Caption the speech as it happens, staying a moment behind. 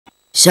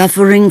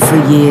Suffering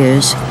for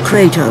years,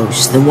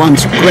 Kratos, the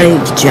once great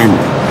general,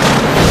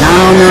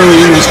 now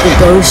known as the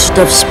Ghost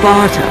of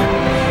Sparta,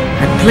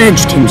 had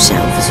pledged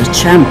himself as a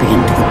champion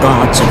to the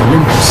Gods of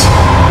Olympus.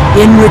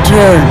 In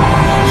return,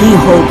 he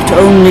hoped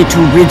only to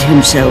rid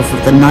himself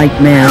of the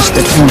nightmares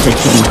that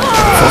haunted him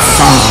for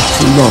far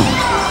too long.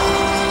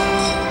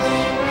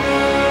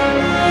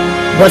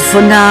 But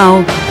for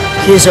now,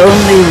 his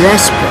only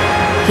respite,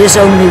 his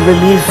only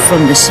relief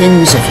from the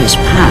sins of his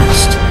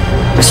past,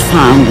 was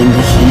found in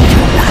the heat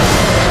of battle.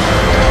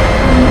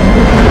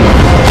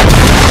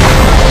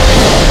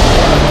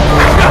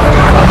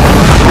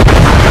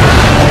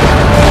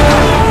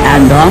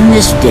 And on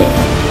this day,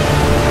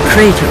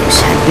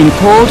 Kratos had been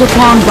called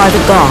upon by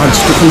the gods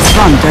to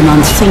confront an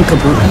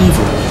unthinkable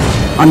evil,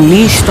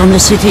 unleashed on the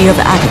city of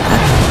Attica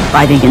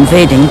by the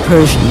invading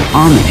Persian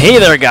army. Hey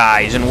there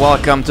guys, and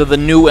welcome to the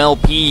new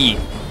LP,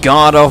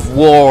 God of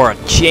War,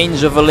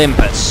 Chains of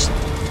Olympus.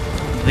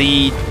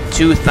 The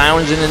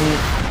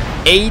 2008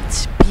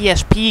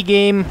 PSP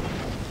game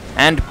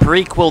and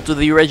prequel to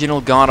the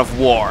original God of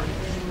War.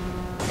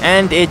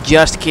 And it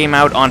just came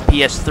out on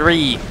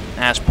PS3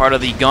 as part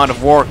of the God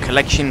of War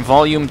Collection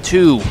Volume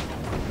 2.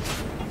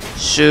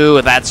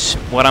 So that's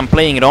what I'm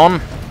playing it on.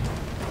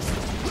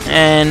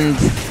 And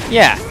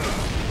yeah,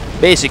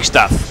 basic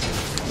stuff.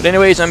 But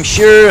anyways, I'm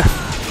sure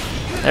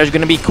there's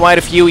gonna be quite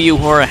a few of you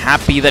who are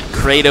happy that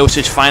Kratos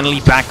is finally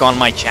back on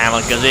my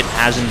channel, because it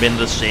hasn't been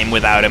the same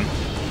without him.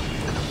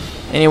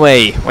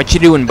 Anyway, what you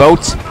doing,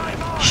 boat?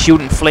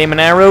 Shooting flaming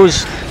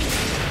arrows?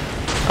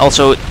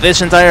 Also,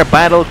 this entire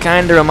battle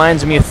kinda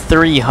reminds me of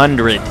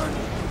 300.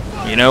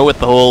 You know, with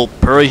the whole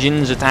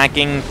Persians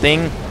attacking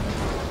thing.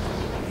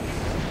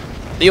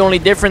 The only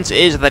difference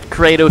is that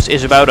Kratos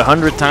is about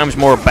 100 times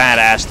more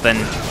badass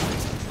than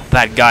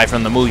that guy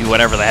from the movie,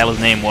 whatever the hell his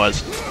name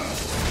was.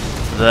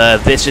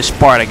 The This is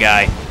Sparta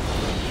guy.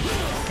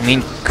 I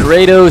mean,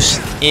 Kratos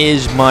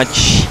is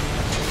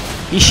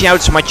he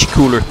shouts much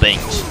cooler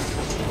things.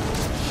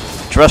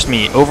 Trust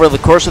me, over the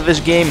course of this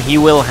game, he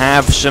will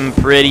have some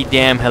pretty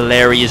damn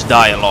hilarious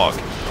dialogue.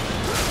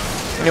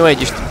 Anyway,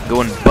 just go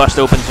and bust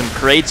open some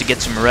crates to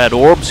get some red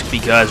orbs,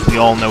 because we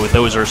all know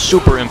those are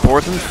super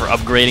important for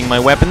upgrading my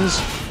weapons.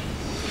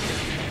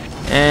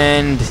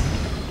 And,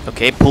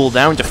 okay, pull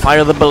down to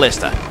fire the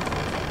ballista.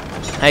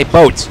 Hey,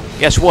 boat,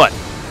 guess what?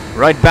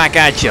 Right back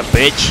at you,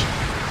 bitch.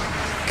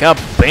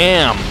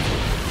 Kabam!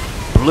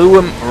 Blew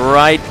him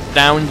right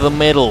down the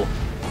middle.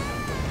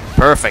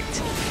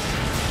 Perfect.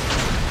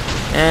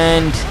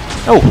 And,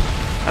 oh,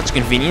 that's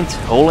convenient.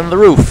 Hole in the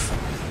roof.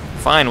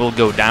 Fine, we'll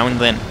go down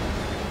then.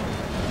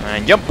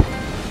 And jump.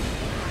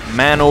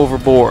 Man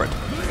overboard.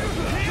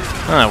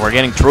 Ah, we're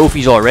getting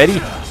trophies already?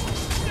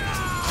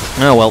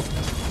 Oh well.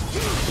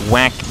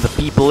 Whack the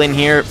people in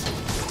here.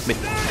 But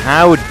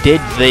how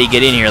did they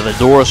get in here? The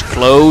door's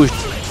closed.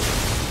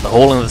 The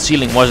hole in the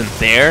ceiling wasn't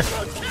there.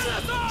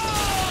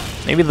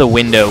 Maybe the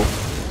window.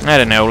 I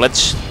don't know.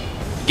 Let's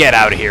get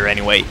out of here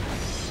anyway.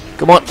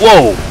 Come on.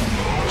 Whoa!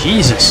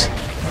 Jesus.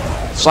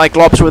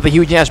 Cyclops with a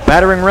huge-ass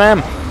battering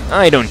ram?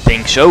 I don't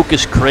think so,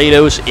 because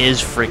Kratos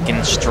is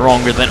freaking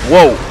stronger than...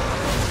 Whoa!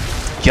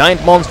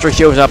 Giant monster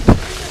shows up,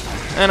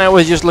 and I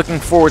was just looking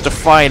forward to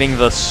fighting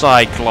the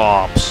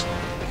Cyclops.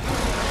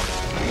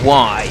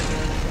 Why?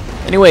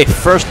 Anyway,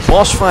 first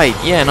boss fight.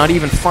 Yeah, not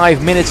even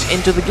 5 minutes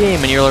into the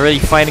game, and you're already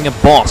fighting a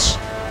boss.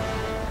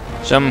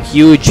 Some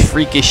huge,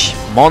 freakish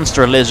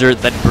monster lizard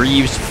that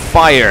breathes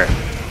fire.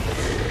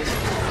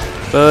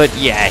 But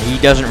yeah, he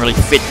doesn't really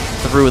fit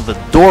through the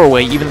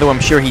doorway, even though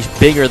I'm sure he's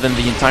bigger than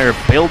the entire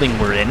building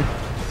we're in.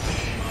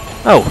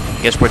 Oh,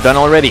 guess we're done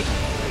already.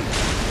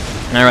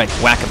 Alright,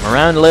 whack him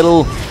around a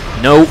little.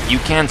 No, you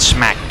can't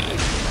smack me.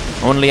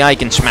 Only I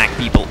can smack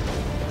people.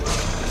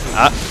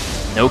 Ah,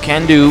 no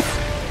can do.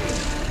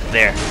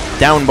 There,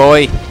 down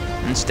boy,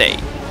 and stay.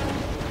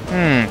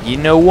 You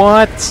know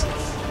what?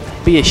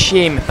 Be a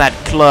shame if that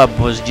club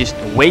was just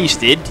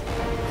wasted.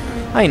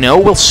 I know,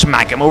 we'll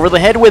smack him over the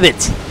head with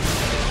it.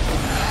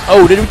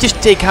 Oh, did we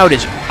just take out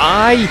his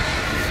eye?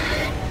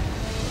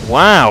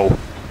 Wow.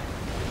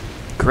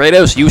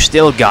 Kratos, you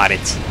still got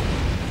it.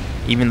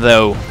 Even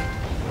though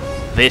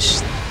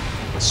this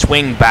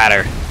swing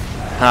batter.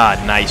 Ah,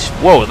 nice.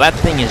 Whoa, that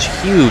thing is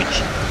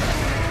huge.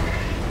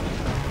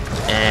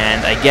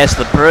 And I guess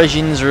the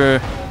Persians are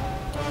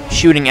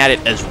shooting at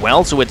it as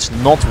well, so it's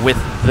not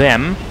with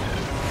them.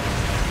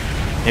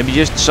 Maybe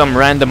just some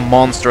random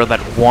monster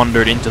that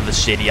wandered into the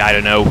city, I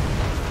don't know.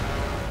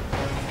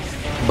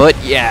 But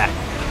yeah.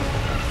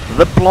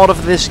 The plot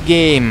of this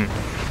game,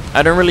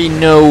 I don't really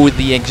know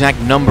the exact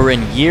number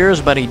in years,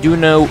 but I do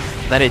know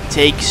that it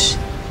takes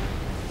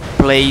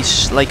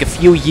place like a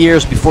few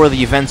years before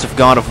the events of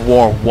God of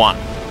War 1.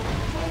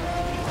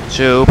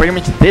 So pretty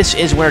much this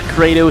is where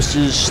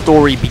Kratos'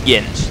 story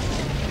begins.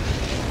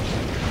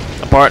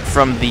 Apart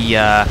from the,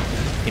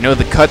 you know,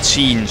 the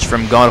cutscenes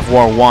from God of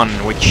War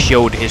 1, which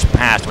showed his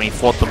past when he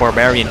fought the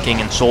Barbarian King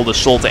and sold his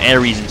soul to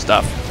Ares and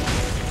stuff.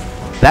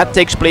 That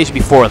takes place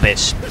before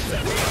this.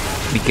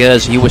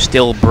 Because he was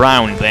still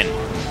brown then,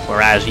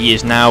 whereas he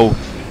is now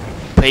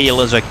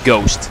pale as a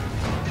ghost.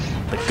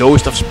 The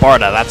Ghost of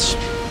Sparta, that's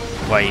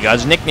where he got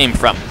his nickname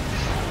from.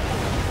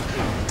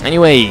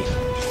 Anyway,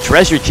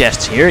 treasure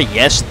chests here,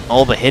 yes,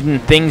 all the hidden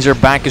things are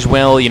back as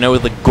well, you know,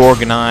 the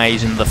Gorgon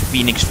eyes and the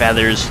phoenix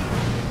feathers.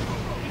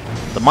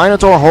 The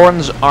Minotaur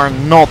horns are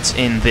not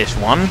in this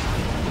one,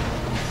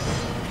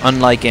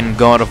 unlike in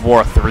God of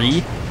War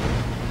 3,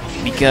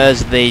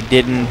 because they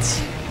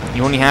didn't...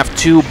 You only have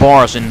 2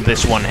 bars in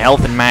this one,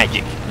 health and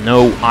magic.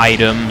 No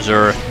items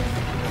or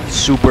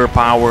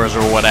superpowers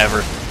or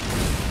whatever.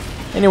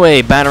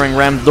 Anyway, battering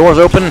ram, the doors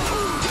open.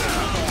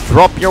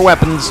 Drop your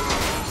weapons.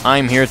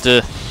 I'm here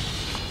to...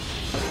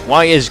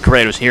 Why is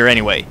Kratos here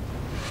anyway?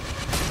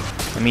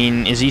 I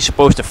mean, is he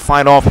supposed to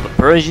fight off the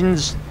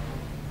Persians?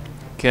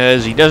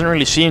 Because he doesn't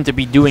really seem to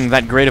be doing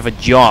that great of a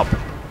job,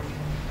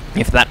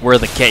 if that were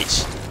the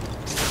case.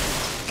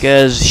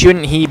 Because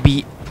shouldn't he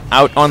be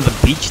out on the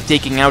beach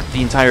taking out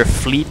the entire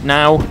fleet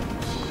now?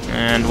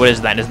 And what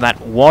is that? Is that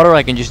water?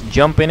 I can just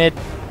jump in it.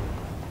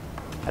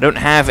 I don't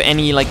have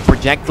any like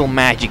projectile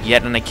magic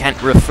yet, and I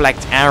can't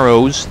reflect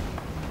arrows.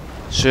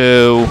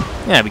 So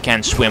yeah, we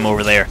can't swim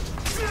over there.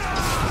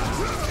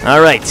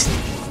 Alright.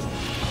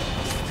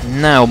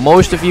 Now,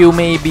 most of you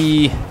may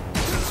be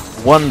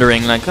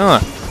wondering, like, a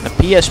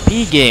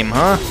PSP game,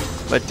 huh?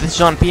 But this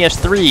is on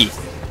PS3.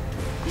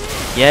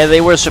 Yeah,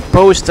 they were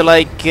supposed to,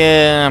 like, do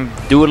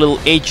a little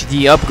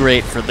HD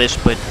upgrade for this,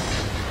 but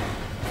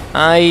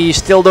I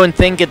still don't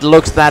think it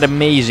looks that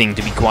amazing,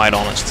 to be quite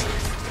honest.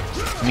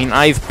 I mean,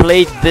 I've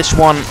played this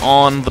one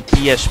on the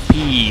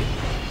PSP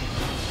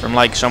from,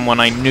 like, someone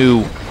I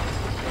knew.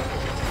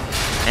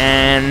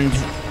 And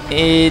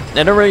I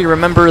don't really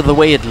remember the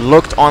way it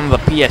looked on the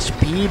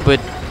PSP, but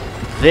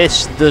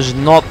this does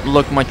not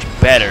look much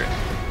better.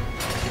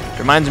 It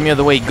reminds me of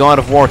the way God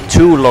of War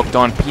 2 looked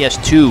on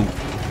PS2.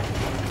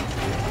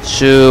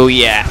 So,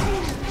 yeah.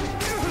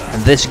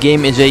 And this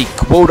game is a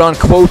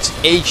quote-unquote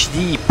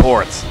HD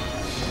port.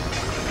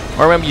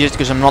 Or maybe just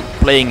because I'm not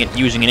playing it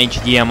using an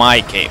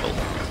HDMI cable.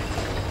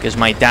 Because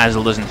my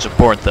Dazzle doesn't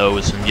support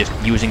those. I'm just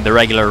using the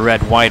regular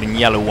red, white, and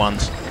yellow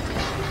ones.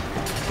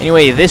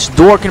 Anyway, this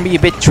door can be a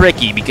bit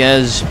tricky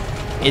because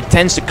it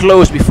tends to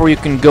close before you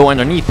can go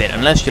underneath it.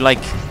 Unless you,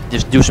 like,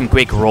 just do some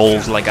quick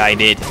rolls like I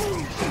did.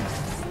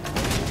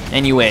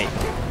 Anyway.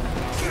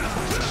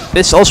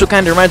 This also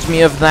kind of reminds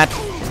me of that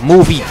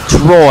movie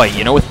Troy,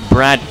 you know, with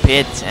Brad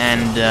Pitt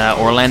and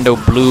Orlando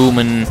Bloom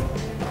and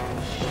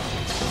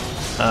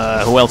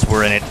who else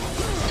were in it?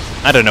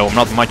 I don't know, I'm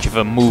not much of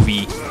a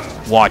movie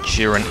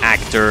watcher, an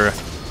actor,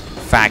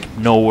 fact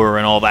knower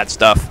and all that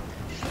stuff.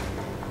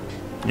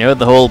 You know,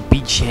 the whole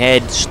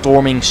beachhead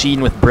storming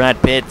scene with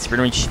Brad Pitt,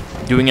 pretty much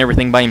doing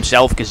everything by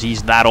himself because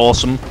he's that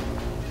awesome.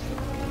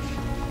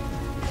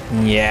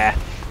 Yeah.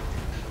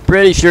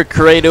 Pretty sure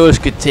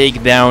Kratos could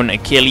take down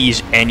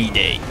Achilles any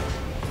day.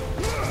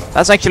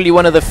 That's actually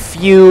one of the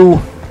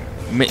few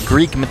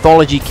Greek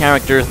mythology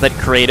characters that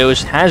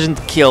Kratos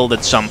hasn't killed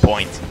at some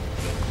point.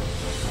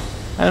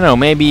 I don't know,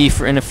 maybe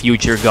in a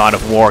future God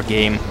of War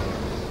game.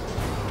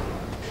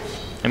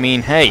 I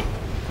mean, hey,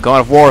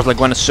 God of War is like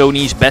one of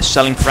Sony's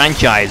best-selling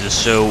franchises,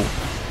 so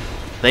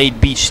they'd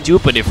be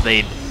stupid if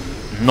they'd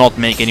not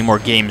make any more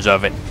games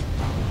of it.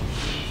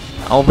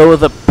 Although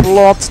the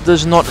plot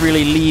does not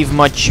really leave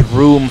much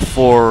room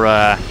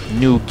for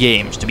new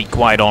games, to be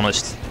quite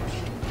honest.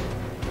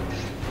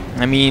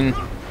 I mean,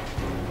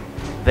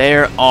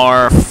 there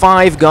are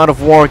 5 God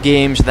of War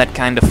games that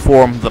kind of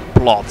form the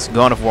plot.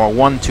 God of War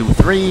 1, 2,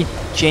 3,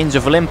 Chains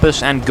of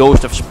Olympus, and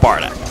Ghost of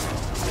Sparta.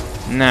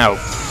 Now,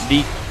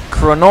 the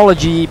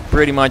chronology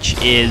pretty much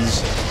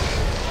is...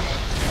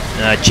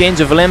 Chains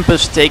of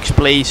Olympus takes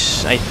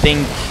place, I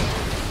think,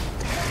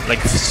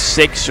 like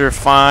 6 or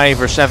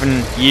 5 or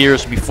 7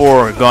 years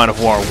before God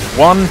of War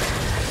 1.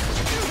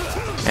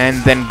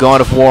 And then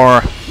God of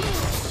War...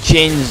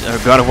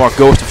 God of War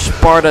Ghost of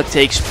Sparta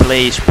takes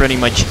place pretty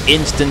much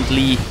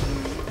instantly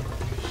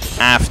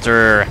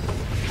after,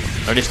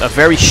 or just a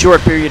very short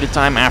period of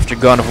time after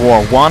God of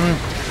War 1.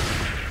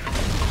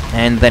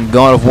 And then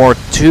God of War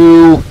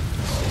 2,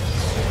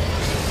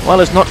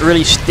 well, it's not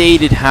really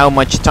stated how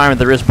much time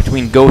there is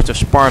between Ghost of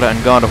Sparta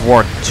and God of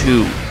War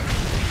 2.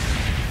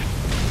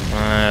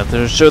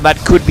 So that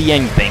could be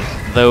anything,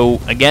 though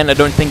again I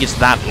don't think it's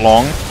that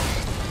long.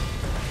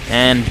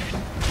 And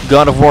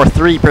God of War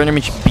 3 pretty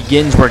much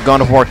begins where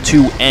God of War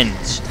 2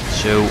 ends.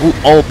 So,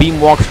 all beam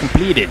walks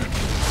completed.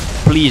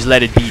 Please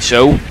let it be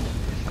so.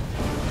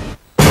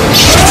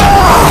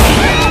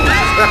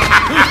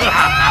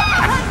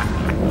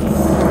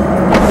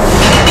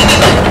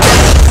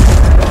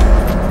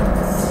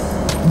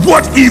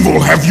 What evil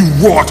have you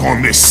wrought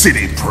on this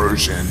city,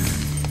 Persian?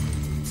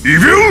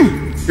 Evil?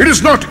 It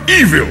is not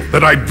evil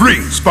that I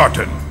bring,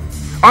 Spartan.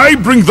 I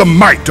bring the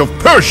might of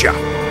Persia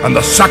and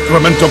the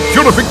sacrament of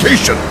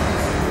purification.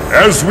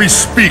 As we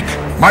speak,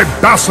 my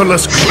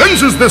basilisk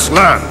cleanses this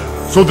land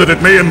so that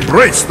it may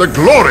embrace the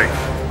glory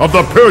of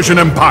the Persian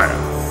Empire.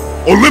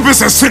 Olympus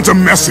has sent a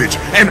message,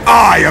 and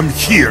I am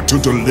here to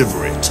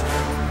deliver it.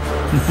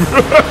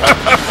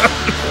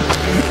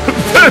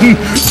 Then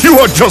you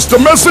are just a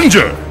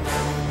messenger.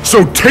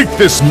 So take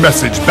this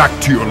message back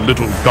to your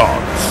little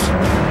gods.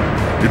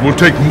 It will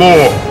take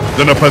more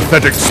than a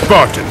pathetic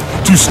Spartan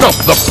to stop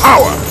the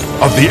power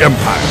of the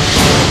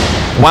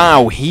Empire.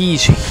 Wow,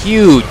 he's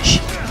huge.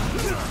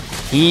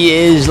 He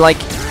is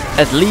like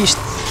at least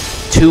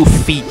 2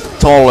 feet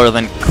taller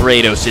than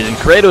Kratos is, and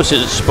Kratos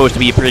is supposed to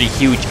be a pretty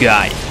huge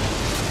guy.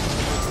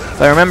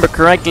 If I remember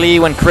correctly,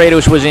 when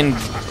Kratos was in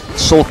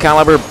Soul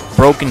Calibur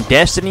Broken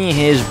Destiny,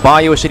 his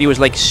bio said he was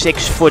like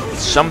 6 foot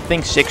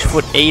something,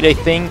 6'8", I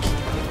think.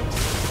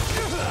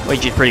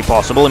 Which is pretty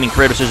possible. I mean,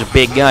 Kratos is a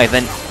big guy.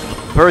 Then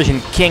the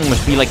Persian king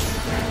must be like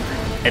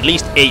at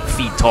least 8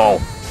 feet tall.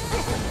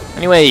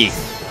 Anyway,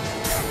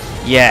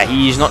 yeah,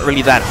 he's not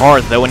really that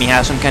hard though, and he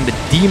has some kind of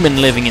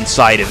demon living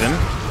inside of him.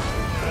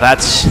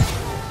 That's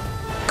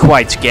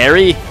quite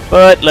scary,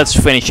 but let's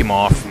finish him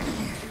off.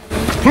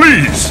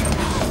 Please!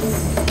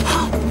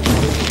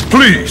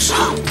 Please,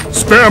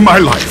 spare my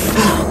life,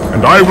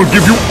 and I will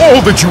give you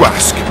all that you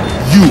ask.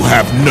 You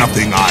have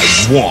nothing I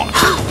want,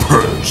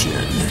 Persian.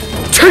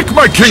 Take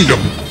my kingdom,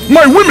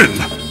 my women,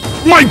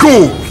 my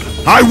gold.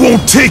 I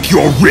won't take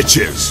your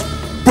riches,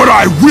 but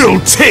I will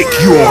take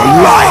your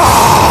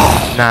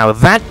life. Now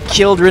that,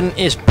 children,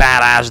 is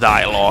badass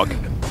dialogue.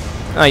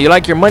 Oh, you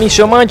like your money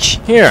so much?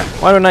 Here,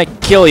 why don't I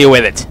kill you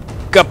with it?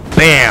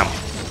 Kabam!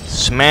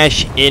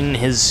 Smash in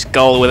his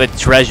skull with a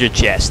treasure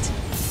chest.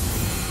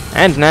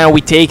 And now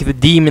we take the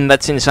demon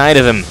that's inside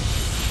of him.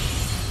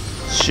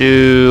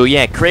 So,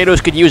 yeah,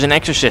 Kratos could use an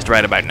exorcist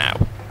right about now.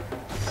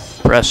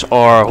 Press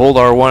R, hold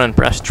R1 and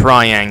press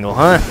triangle,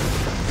 huh?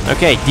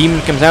 Okay,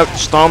 demon comes out,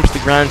 stomps the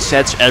ground,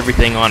 sets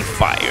everything on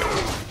fire.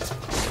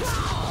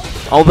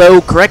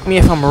 Although, correct me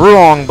if I'm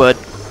wrong, but...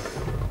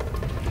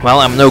 well,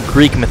 I'm no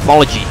Greek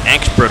mythology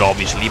expert,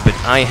 obviously, but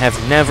I have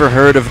never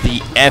heard of the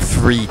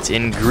Efreet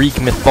in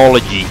Greek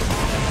mythology.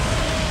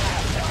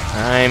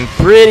 I'm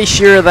pretty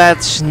sure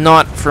that's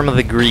not from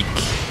the Greek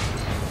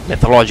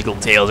mythological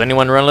tales.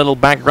 Anyone run a little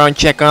background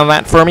check on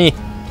that for me?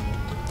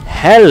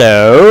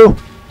 Hello?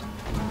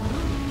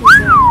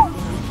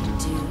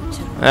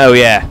 Oh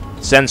yeah,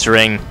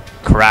 censoring.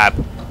 Crap.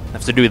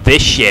 Have to do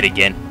this shit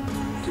again.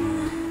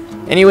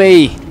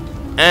 Anyway,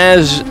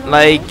 as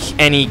like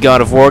any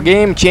God of War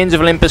game, Chains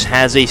of Olympus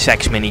has a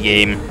sex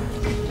minigame.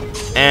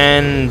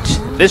 And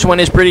this one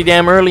is pretty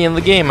damn early in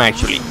the game,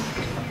 actually.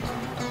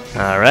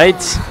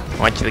 Alright,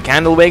 watch the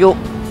candle wiggle.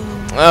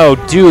 Oh,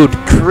 dude,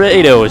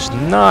 Kratos,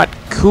 not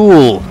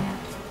cool.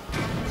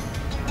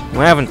 You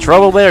having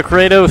trouble there,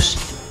 Kratos?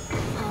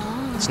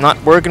 It's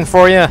not working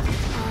for you?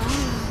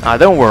 Ah,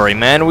 don't worry,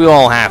 man, we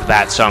all have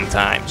that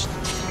sometimes.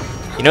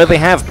 You know, they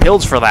have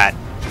pills for that.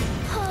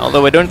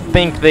 Although I don't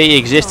think they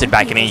existed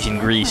back in ancient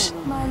Greece.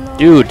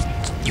 Dude,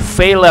 you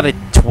fail at it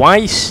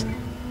twice?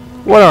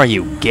 What are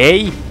you,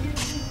 gay?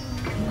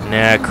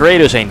 Nah,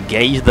 Kratos ain't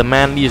gay, he's the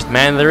manliest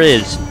man there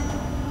is.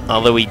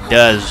 Although he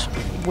does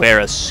wear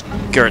a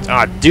skirt.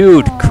 Ah,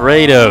 dude,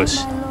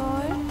 Kratos.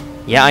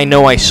 Yeah, I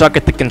know I suck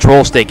at the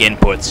control stick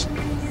inputs.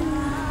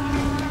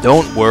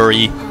 Don't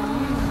worry.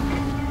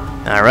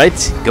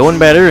 Alright, going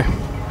better.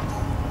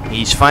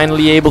 He's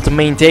finally able to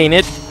maintain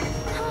it.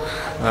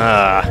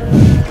 Ah,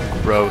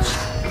 gross.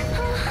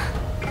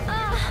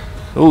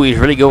 Ooh, he's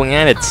really going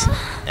at it.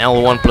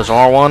 L1 plus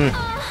R1.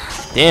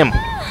 Damn,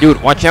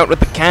 dude, watch out with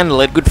the candle.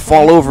 It could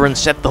fall over and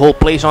set the whole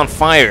place on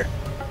fire.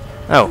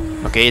 Oh,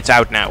 okay, it's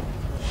out now.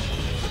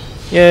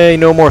 Yay,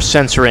 no more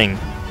censoring.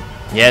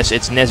 Yes,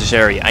 it's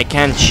necessary. I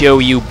can't show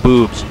you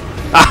boobs.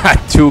 Ah,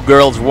 2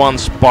 girls, 1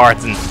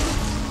 Spartan.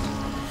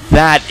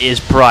 That is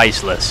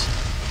priceless.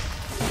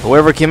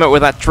 Whoever came up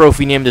with that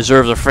trophy name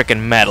deserves a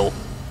frickin' medal.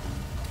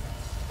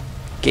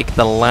 Kick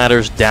the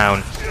ladders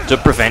down to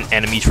prevent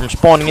enemies from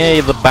spawning. Hey,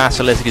 the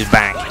basilisk is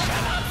back.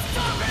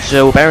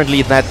 So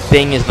apparently that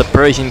thing is the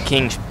Persian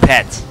king's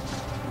pet.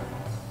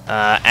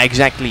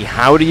 Exactly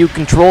how do you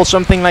control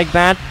something like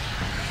that?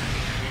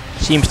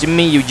 Seems to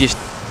me you just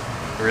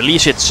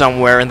release it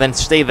somewhere and then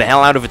stay the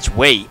hell out of its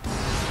way.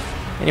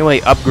 Anyway,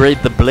 upgrade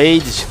the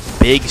blades.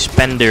 Big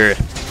spender.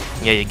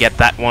 Yeah, you get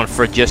that one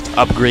for just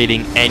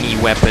upgrading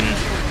any weapon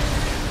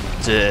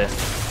to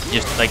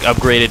just like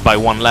upgrade it by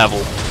 1 level.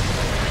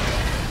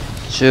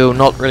 So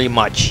not really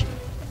much.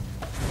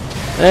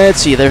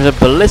 Let's see, there's a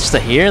ballista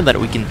here that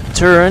we can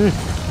turn,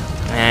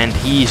 and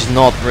he's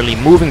not really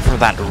moving from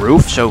that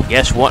roof, so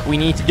guess what we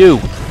need to do?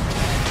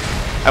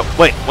 Oh,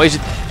 wait, why is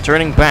it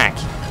turning back?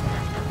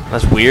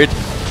 That's weird.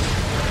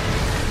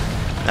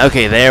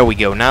 Okay, there we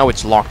go. Now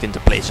it's locked into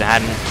place. I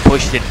hadn't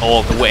pushed it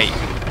all the way.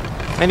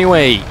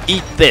 Anyway,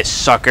 eat this,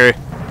 sucker.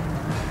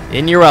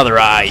 In your other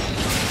eye.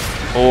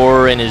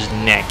 Or in his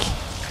neck.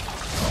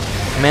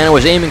 Man, I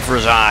was aiming for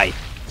his eye.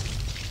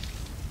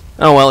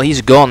 Oh well,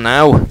 he's gone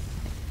now.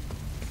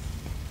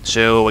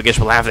 So I guess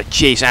we'll have to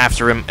chase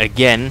after him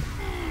again.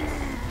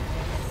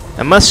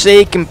 I must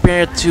say,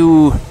 compared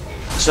to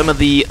some of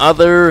the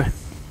other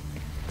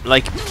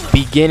like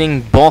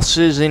beginning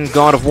bosses in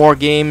God of War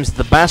games,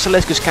 the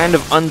Basilisk is kind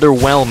of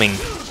underwhelming.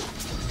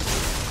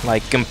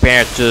 Like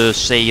compared to,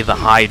 say, the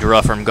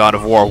Hydra from God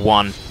of War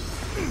 1.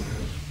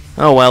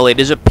 Oh well, it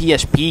is a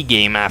PSP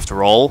game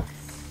after all.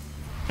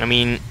 I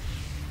mean,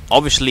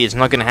 obviously it's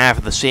not going to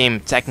have the same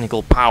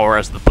technical power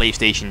as the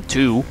PlayStation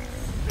 2,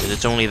 because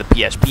it's only the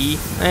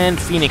PSP and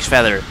Phoenix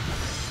Feather.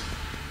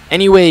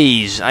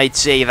 Anyways, I'd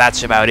say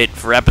that's about it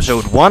for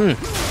episode 1.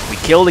 We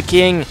killed a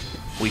king,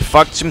 we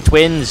fucked some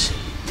twins,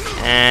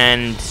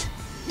 and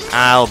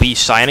I'll be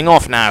signing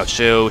off now,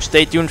 so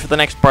stay tuned for the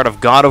next part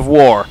of God of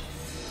War.